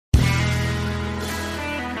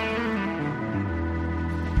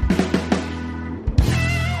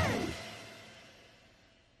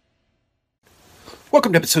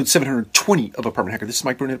Welcome to episode 720 of Apartment Hacker. This is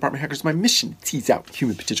Mike Burnett, Apartment Hackers. My mission to tease out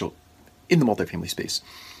human potential in the multifamily space.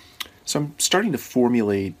 So I'm starting to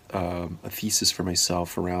formulate a thesis for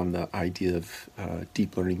myself around the idea of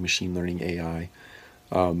deep learning, machine learning, AI.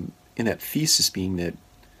 And that thesis being that,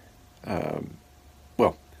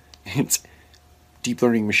 it's deep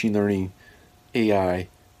learning, machine learning, AI,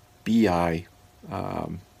 BI,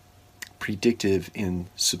 predictive and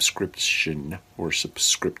subscription or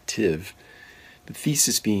subscriptive. The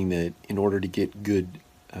thesis being that in order to get good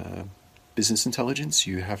business intelligence,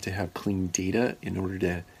 you have to have clean data. In order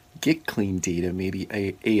to get clean data, maybe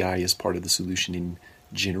AI is part of the solution in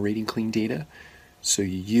generating clean data. So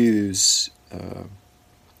you use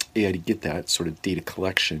AI to get that sort of data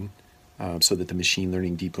collection so that the machine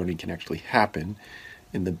learning, deep learning can actually happen.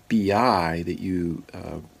 And the BI that you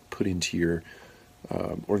put into your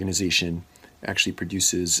organization actually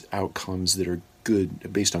produces outcomes that are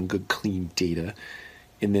good based on good clean data,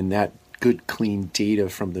 and then that good clean data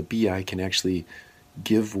from the BI can actually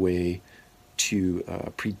give way to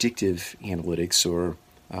predictive analytics or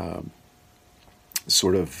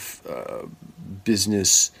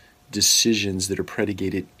business decisions that are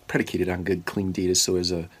predicated on good clean data. So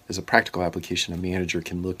as a practical application, a manager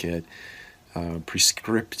can look at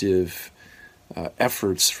prescriptive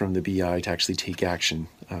efforts from the BI to actually take action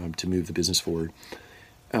to move the business forward.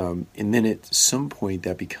 And then at some point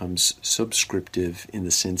that becomes subscriptive in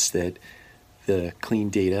the sense that the clean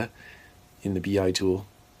data in the BI tool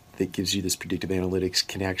that gives you this predictive analytics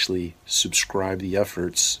can actually subscribe the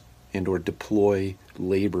efforts and or deploy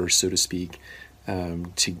labor, so to speak,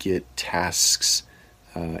 to get tasks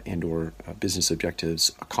and or business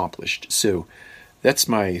objectives accomplished. So that's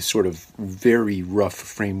my sort of very rough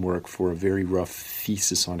framework for a very rough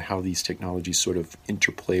thesis on how these technologies sort of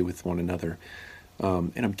interplay with one another.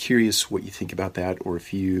 And I'm curious what you think about that, or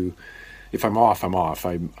if I'm off, I'm off.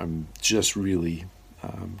 I'm just really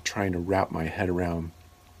trying to wrap my head around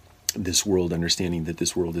this world, understanding that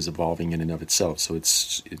this world is evolving in and of itself. So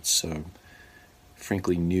it's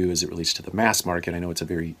frankly new as it relates to the mass market. I know it's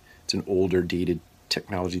an older, dated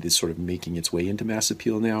technology that's sort of making its way into mass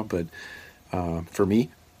appeal now, but for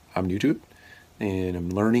me, I'm new to it. And I'm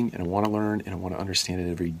learning, and I want to learn, and I want to understand it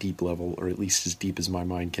at a very deep level, or at least as deep as my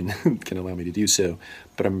mind can allow me to do so.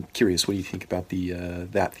 But I'm curious, what do you think about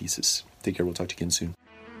that thesis? Take care. We'll talk to you again soon.